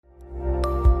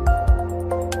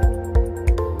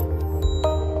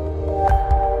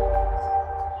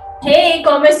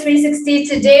eCommerce 360.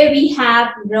 Today we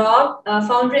have Rob,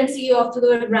 founder and CEO of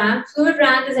FluidRank.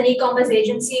 FluidRank is an e-commerce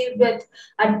agency with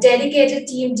a dedicated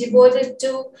team devoted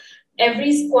to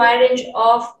every square inch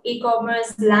of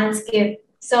e-commerce landscape.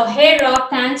 So, hey Rob,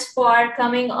 thanks for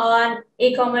coming on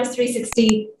eCommerce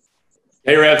 360.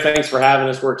 Hey Rev, thanks for having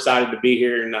us. We're excited to be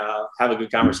here and have a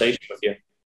good conversation with you.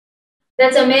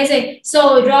 That's amazing.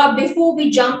 So, Rob, before we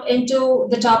jump into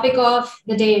the topic of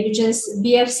the day, which is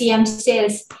BFCm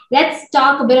sales, let's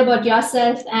talk a bit about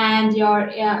yourself and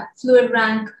your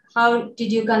FluidRank. How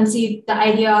did you conceive the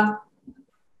idea?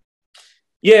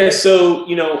 Yeah, so,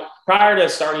 prior to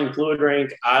starting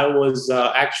FluidRank, I was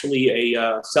actually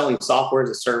selling software as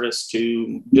a service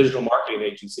to digital marketing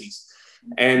agencies.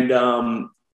 And,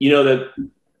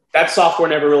 that software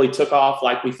never really took off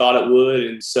like we thought it would.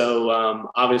 And so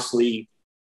obviously,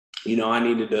 I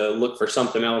needed to look for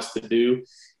something else to do.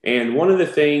 And one of the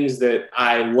things that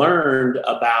I learned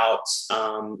about,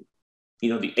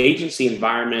 the agency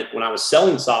environment when I was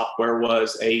selling software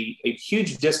was a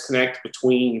huge disconnect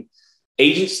between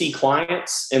agency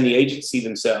clients and the agency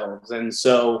themselves. And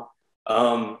so,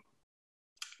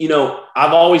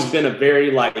 I've always been a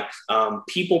very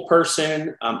people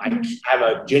person. I have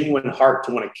a genuine heart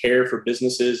to want to care for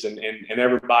businesses and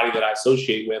everybody that I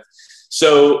associate with.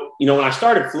 So, when I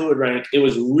started FluidRank, it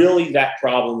was really that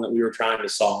problem that we were trying to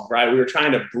solve, right? We were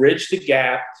trying to bridge the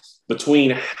gap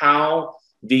between how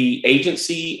the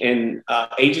agency and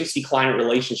agency client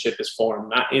relationship is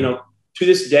formed. To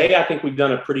this day, I think we've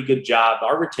done a pretty good job.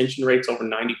 Our retention rate's over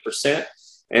 90%.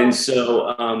 And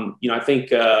so, I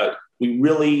think we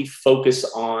really focus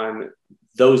on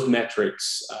those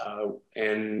metrics.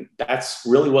 And that's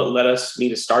really what led me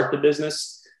to start the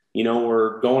business.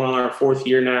 We're going on our fourth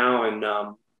year now, and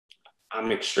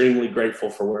I'm extremely grateful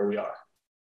for where we are.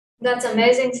 That's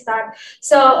amazing start.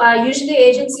 So usually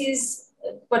agencies,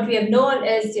 what we have known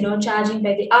is, charging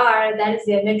by the hour. That is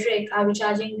their metric. Are we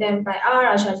charging them by hour?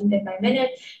 Are we charging them by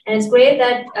minute? And it's great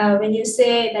that when you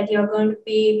say that you're going to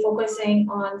be focusing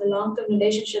on the long-term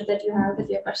relationship that you have with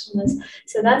your customers.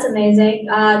 So that's amazing.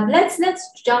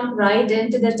 Let's jump right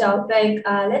into the topic.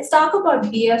 Let's talk about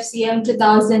BFCm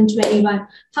 2021.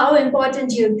 How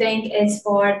important do you think it's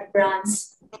for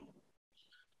brands?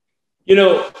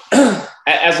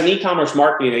 As an e-commerce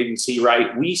marketing agency,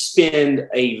 right, we spend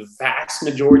a vast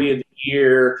majority of the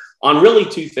year on really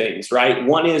two things, right?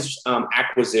 One is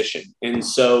acquisition. And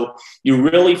so you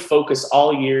really focus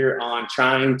all year on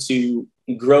trying to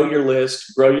grow your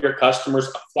list, grow your customers,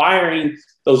 acquiring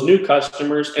those new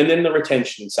customers, and then the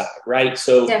retention side, right?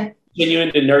 So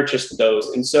continuing to nurture those.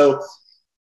 And so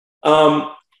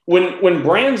when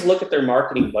brands look at their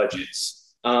marketing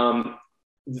budgets,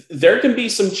 there can be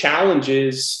some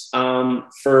challenges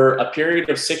for a period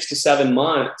of 6 to 7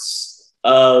 months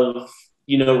of,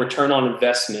 return on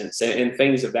investments and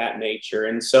things of that nature.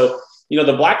 And so,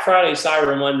 the Black Friday,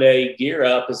 Cyber Monday gear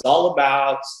up is all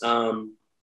about,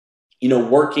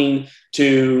 working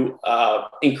to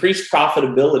increase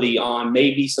profitability on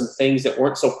maybe some things that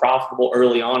weren't so profitable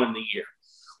early on in the year.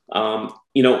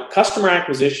 Customer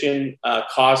acquisition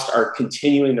costs are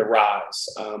continuing to rise.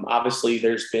 Obviously,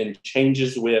 there's been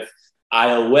changes with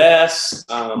iOS,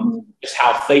 just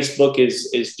how Facebook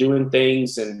is doing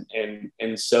things.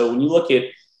 And so when you look at,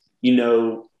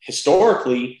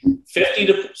 historically, 50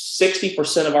 to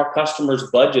 60% of our customers'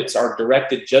 budgets are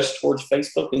directed just towards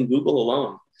Facebook and Google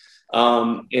alone.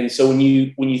 And so when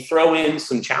you throw in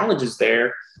some challenges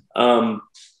there,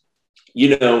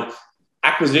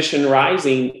 acquisition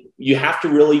rising, you have to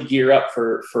really gear up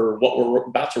for what we're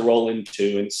about to roll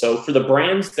into. And so for the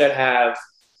brands that have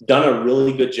done a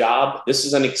really good job, this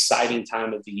is an exciting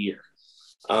time of the year.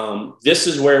 This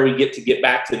is where we get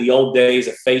back to the old days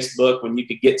of Facebook when you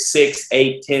could get 6,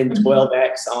 8, 10,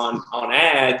 12x on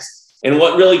ads, and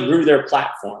what really grew their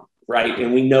platform, right?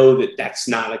 And we know that that's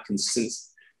not a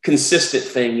consistent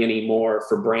thing anymore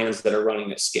for brands that are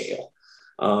running at scale.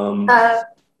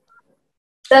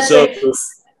 That's right.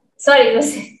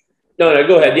 Sorry. No,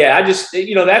 go ahead. Yeah, I just,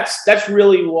 that's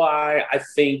really why I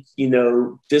think,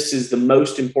 this is the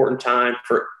most important time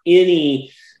for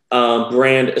any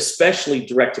brand, especially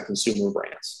direct-to-consumer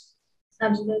brands.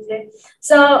 Absolutely.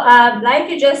 So, like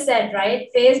you just said, right,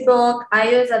 Facebook,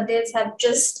 iOS updates have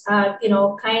just,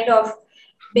 kind of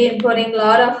been putting a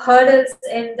lot of hurdles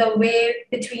in the way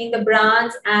between the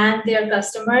brands and their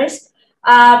customers.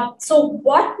 So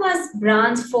what must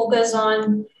brands focus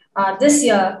on this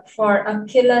year for a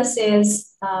killer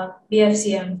sales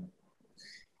BFCm?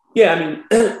 Yeah,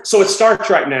 so it starts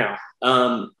right now.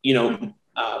 A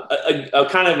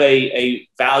kind of a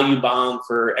value bomb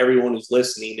for everyone who's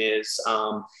listening is,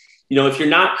 if you're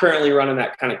not currently running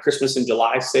that kind of Christmas and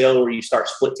July sale where you start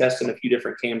split testing a few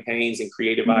different campaigns and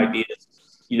creative ideas,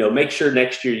 make sure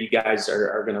next year you guys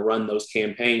are going to run those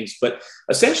campaigns. But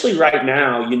essentially right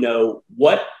now,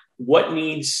 what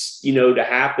needs, to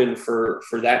happen for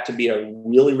that to be a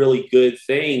really, really good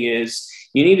thing is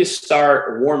you need to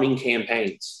start warming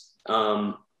campaigns.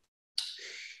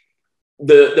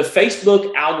 The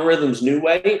Facebook algorithm's new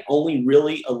way only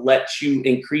really lets you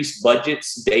increase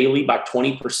budgets daily by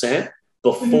 20%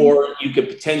 before you could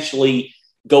potentially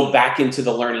go back into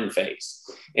the learning phase.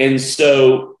 And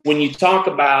so when you talk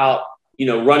about,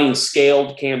 running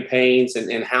scaled campaigns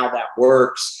and how that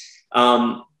works,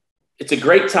 it's a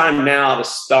great time now to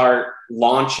start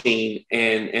launching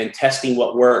and testing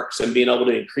what works and being able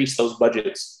to increase those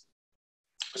budgets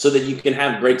so that you can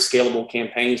have great scalable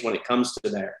campaigns when it comes to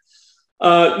there.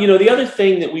 The other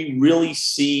thing that we really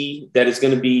see that is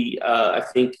going to be, I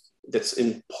think, that's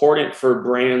important for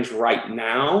brands right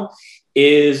now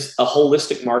is a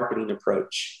holistic marketing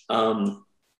approach.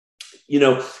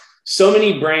 So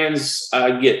many brands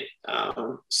get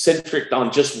centric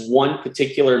on just one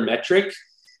particular metric.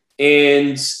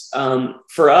 And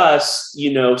for us,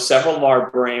 several of our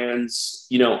brands,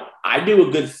 I do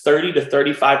a good 30 to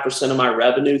 35% of my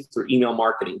revenue through email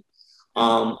marketing.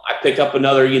 I pick up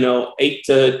another, 8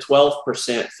 to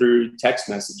 12% through text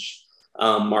message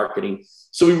marketing.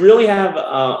 So we really have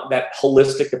that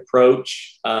holistic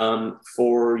approach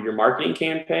for your marketing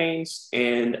campaigns.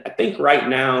 And I think right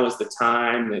now is the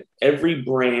time that every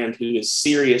brand who is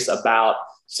serious about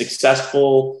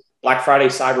successful Black Friday,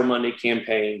 Cyber Monday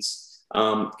campaigns,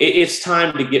 it's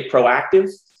time to get proactive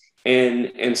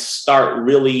and start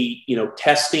really,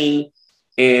 testing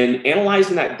and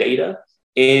analyzing that data.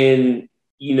 And,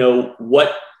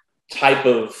 what type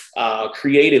of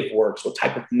creative works, what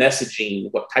type of messaging,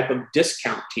 what type of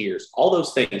discount tiers, all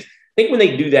those things. I think when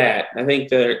they do that, I think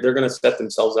they're going to set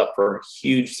themselves up for a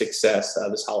huge success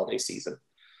this holiday season.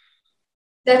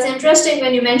 That's interesting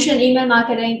when you mentioned email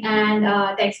marketing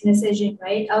and text messaging,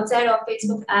 right? Outside of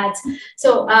Facebook ads.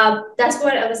 So that's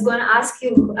what I was going to ask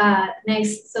you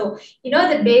next. So, the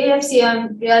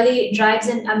BFCm really drives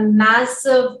in a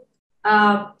massive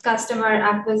customer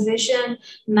acquisition,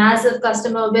 massive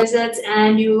customer visits,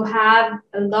 and you have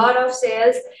a lot of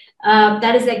sales.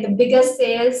 That is like the biggest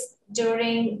sales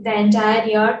during the entire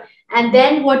year. And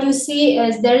then what you see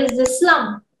is there is this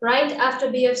slump right after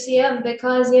BFCm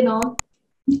because,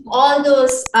 all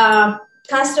those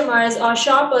customers or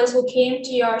shoppers who came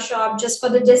to your shop just for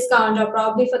the discount or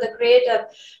probably for the creative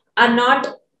are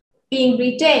not being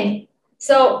retained.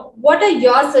 So what are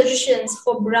your suggestions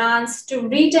for brands to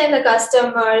retain the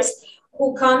customers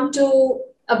who come to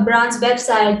a brand's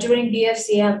website during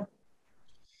BFCm?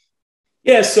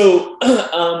 Yeah, so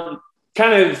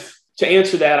kind of to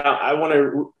answer that, I want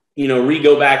to,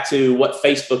 go back to what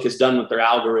Facebook has done with their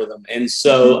algorithm. And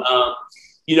so,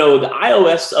 the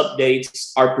iOS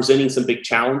updates are presenting some big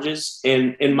challenges.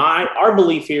 And our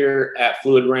belief here at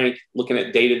Fluid Rank, looking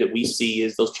at data that we see,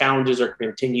 is those challenges are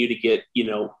continue to get,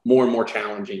 more and more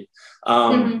challenging,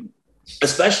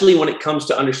 especially when it comes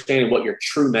to understanding what your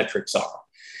true metrics are.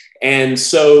 And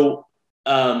so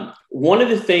one of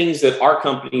the things that our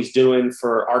company is doing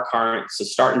for our clients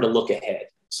is starting to look ahead.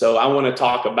 So I want to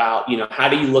talk about, how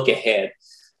do you look ahead?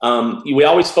 We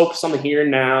always focus on the here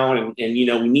and now, and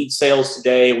we need sales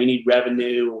today, we need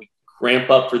revenue, we ramp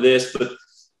up for this, but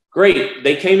great,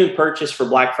 they came and purchased for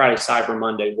Black Friday, Cyber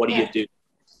Monday. What do you do?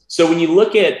 So when you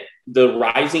look at the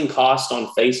rising cost on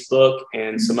Facebook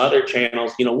and some other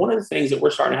channels, one of the things that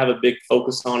we're starting to have a big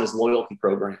focus on is loyalty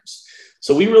programs.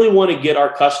 So we really want to get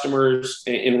our customers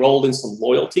enrolled in some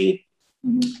loyalty.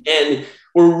 And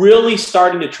we're really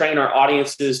starting to train our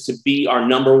audiences to be our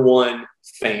number one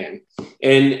fan,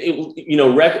 and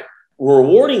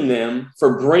rewarding them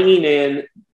for bringing in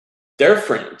their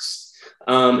friends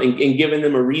and giving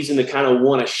them a reason to kind of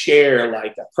want to share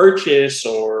like a purchase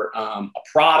or a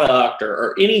product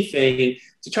or anything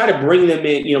to try to bring them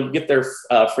in, get their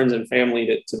friends and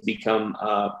family to become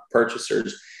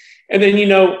purchasers. And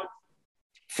then,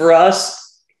 for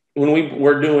us, when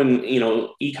we're doing,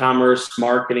 e-commerce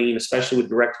marketing, especially with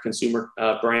direct-to-consumer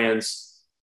brands,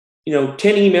 10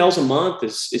 emails a month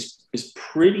is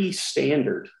pretty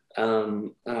standard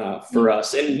for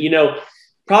us. And,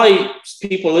 probably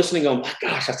people are listening going, my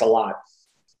gosh, that's a lot.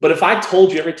 But if I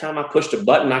told you every time I pushed a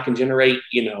button, I can generate,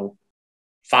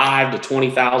 $5,000 to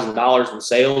 $20,000 in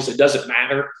sales, it doesn't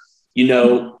matter,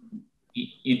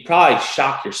 you'd probably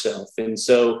shock yourself. And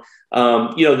so,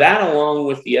 that along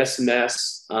with the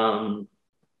SMS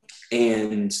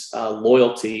and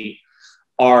loyalty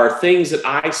are things that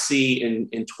I see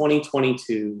in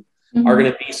 2022 are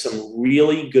going to be some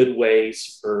really good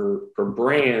ways for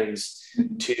brands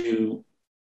to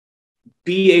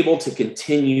be able to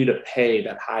continue to pay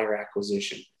that higher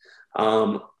acquisition.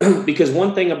 Because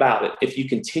one thing about it, if you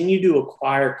continue to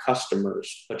acquire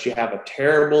customers, but you have a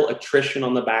terrible attrition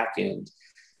on the back end,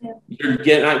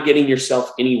 you're not getting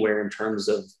yourself anywhere in terms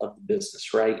of the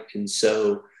business, right? And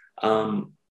so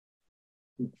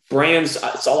brands,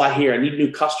 it's all I hear. I need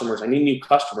new customers. I need new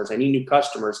customers. I need new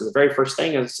customers. And the very first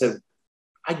thing I said,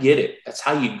 I get it. That's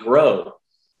how you grow.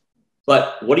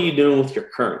 But what are you doing with your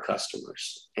current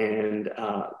customers? And,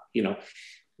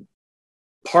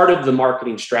 part of the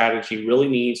marketing strategy really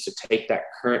needs to take that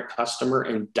current customer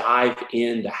and dive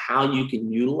into how you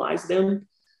can utilize them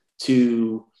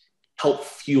to help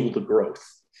fuel the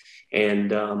growth.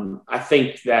 And I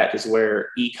think that is where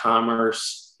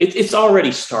e-commerce, it's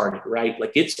already started, right?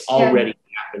 Like it's already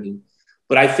happening.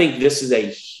 But I think this is a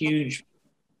huge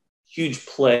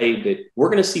play that we're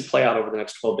going to see play out over the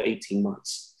next 12 to 18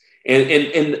 months.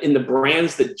 And the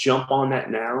brands that jump on that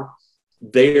now,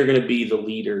 they are going to be the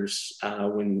leaders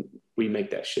when we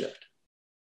make that shift.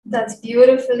 That's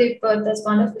beautifully put. That's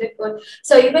wonderfully put.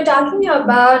 So you were talking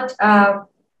about,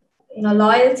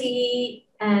 loyalty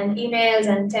and emails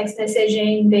and text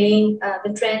messaging being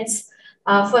the trends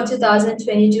for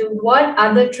 2022. What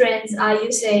other trends are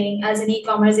you saying as an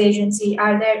e-commerce agency?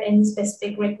 Are there any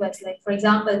specific requests? Like, for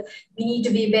example, we need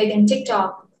to be big in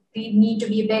TikTok. We need to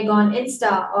be big on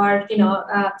Insta, or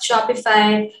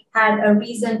Shopify had a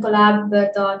recent collab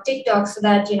with TikTok, so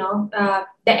that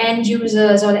the end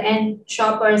users or the end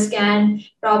shoppers can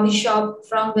probably shop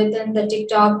from within the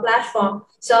TikTok platform.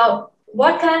 So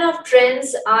what kind of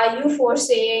trends are you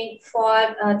foreseeing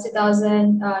for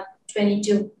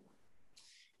 2022?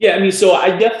 Yeah, I mean, so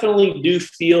I definitely do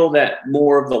feel that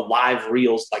more of the live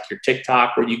reels, like your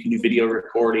TikTok, where you can do video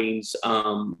recordings,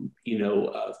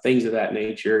 things of that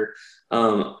nature.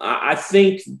 I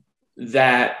think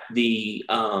that the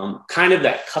kind of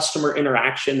that customer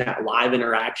interaction, that live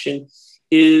interaction,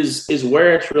 is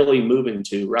where it's really moving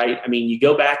to, right? I mean, you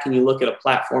go back and you look at a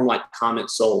platform like Comment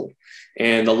Sold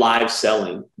and the live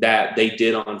selling that they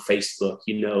did on Facebook.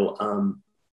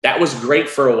 That was great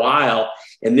for a while.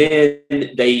 And then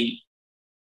they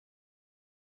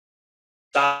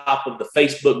stop of the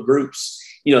Facebook groups,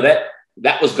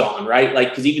 that was gone, right? Like,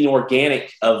 because even the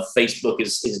organic of Facebook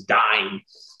is dying.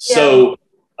 Yeah. So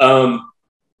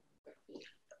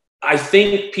I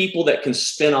think people that can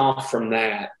spin off from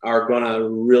that are going to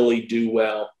really do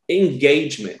well.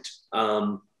 Engagement.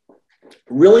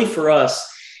 Really for us,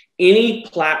 any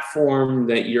platform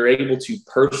that you're able to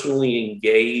personally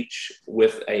engage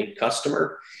with a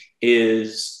customer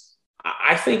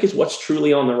I think is what's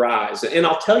truly on the rise. And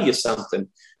I'll tell you something,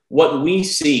 what we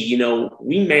see,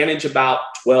 we manage about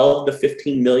 12 to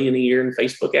 15 million a year in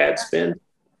Facebook ad spend.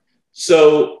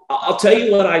 So I'll tell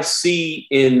you what I see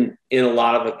in a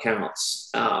lot of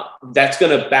accounts that's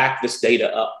going to back this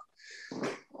data up.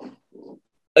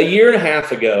 A year and a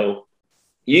half ago,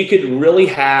 you could really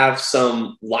have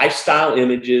some lifestyle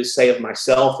images, say of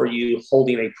myself or you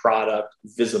holding a product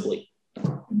visibly.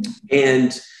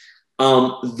 And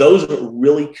those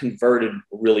really converted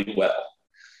really well.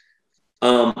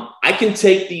 I can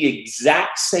take the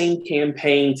exact same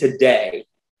campaign today,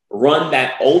 run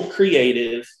that old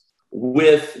creative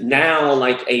with now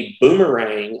like a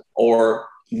boomerang or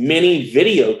mini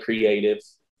video creative,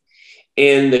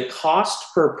 and the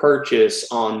cost per purchase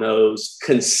on those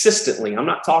consistently, I'm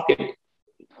not talking,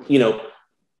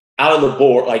 out of the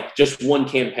board, like just one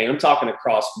campaign. I'm talking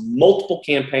across multiple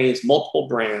campaigns, multiple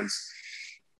brands.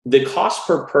 The cost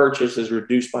per purchase is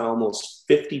reduced by almost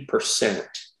 50%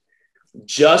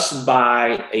 just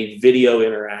by a video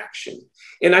interaction.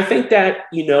 And I think that,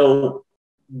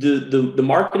 the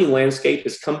marketing landscape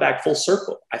has come back full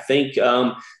circle. I think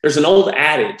there's an old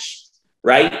adage,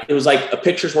 right? It was like a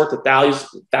picture's worth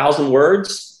 1,000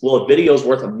 words. Well, a video's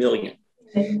worth 1,000,000.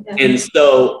 And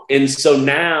so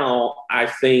now I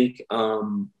think,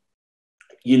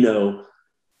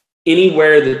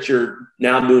 anywhere that you're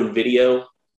now doing video,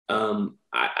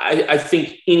 I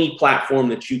think any platform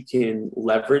that you can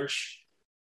leverage,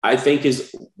 I think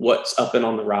is what's up and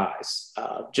on the rise.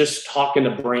 Just talking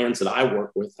to brands that I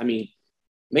work with, I mean,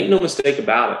 make no mistake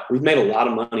about it, we've made a lot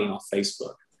of money off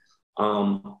Facebook.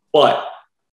 But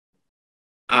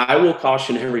I will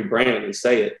caution every brand and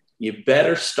say it, you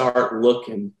better start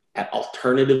looking at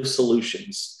alternative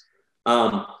solutions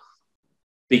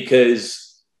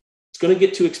because it's going to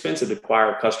get too expensive to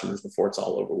acquire customers before it's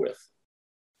all over with.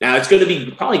 Now, it's going to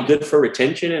be probably good for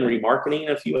retention and remarketing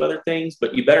and a few other things,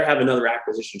 but you better have another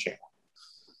acquisition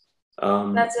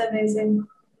channel. That's amazing.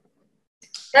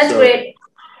 That's great.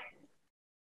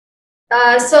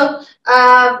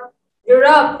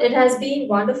 Rob, it has been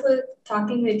wonderful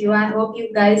talking with you. I hope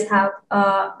you guys have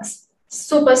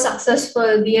super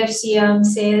successful BFCM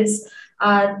sales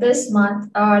this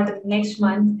month or the next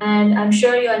month. And I'm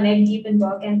sure you are neck deep in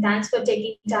work. And thanks for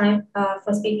taking time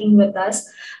for speaking with us.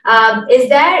 Is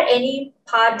there any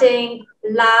parting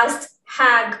last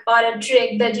hack or a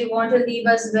trick that you want to leave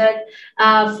us with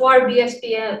for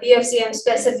BFCM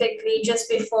specifically just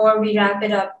before we wrap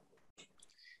it up?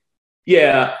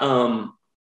 Yeah,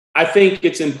 I think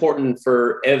it's important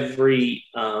for every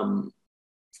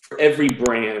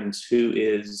brand who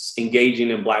is engaging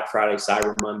in Black Friday,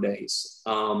 Cyber Mondays.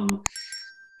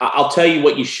 I'll tell you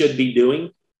what you should be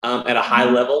doing at a high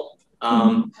level.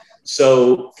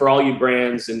 So for all you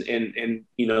brands and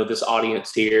this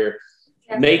audience here,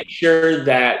 make sure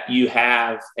that you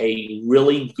have a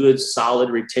really good, solid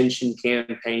retention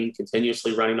campaign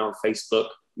continuously running on Facebook.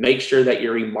 Make sure that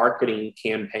your remarketing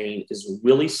campaign is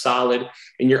really solid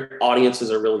and your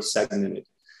audiences are really segmented.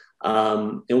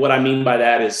 And what I mean by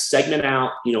that is segment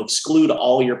out, exclude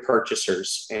all your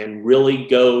purchasers and really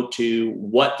go to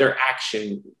what their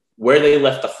action, where they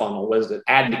left the funnel, was it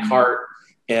add to cart,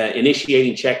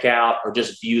 initiating checkout, or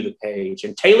just view the page,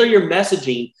 and tailor your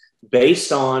messaging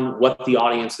based on what the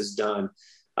audience has done.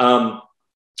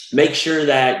 Make sure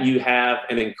that you have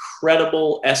an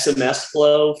incredible SMS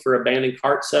flow for abandoned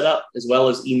cart setup, as well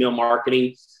as email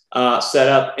marketing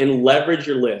setup, and leverage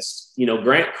your list.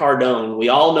 Grant Cardone, we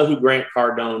all know who Grant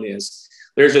Cardone is.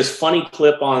 There's this funny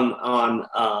clip on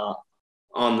I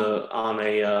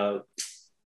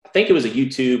think it was a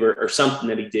YouTube or something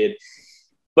that he did,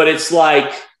 but it's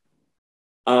like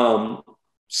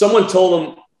someone told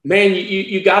him, man,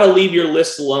 you got to leave your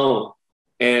list alone.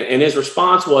 And his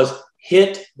response was,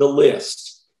 hit the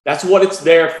list. That's what it's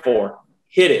there for.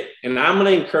 Hit it. And I'm going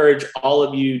to encourage all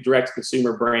of you direct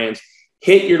consumer brands,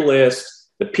 hit your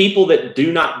list. The people that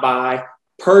do not buy,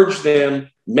 purge them,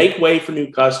 make way for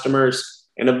new customers,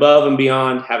 and above and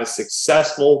beyond, have a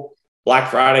successful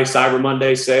Black Friday, Cyber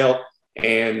Monday sale.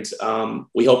 And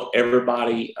we hope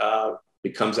everybody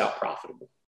becomes out profitable.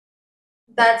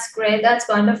 That's great. That's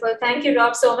wonderful. Thank you,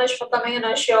 Rob, so much for coming on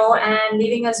our show and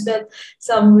leaving us with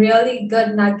some really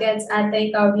good nuggets. I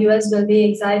think our viewers will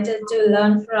be excited to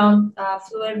learn from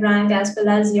Fluid Rank as well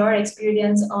as your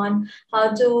experience on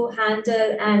how to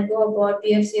handle and go about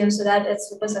BFCM so that it's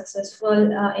super successful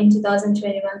in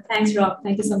 2021. Thanks, Rob.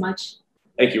 Thank you so much.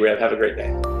 Thank you, Rev. Have a great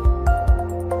day.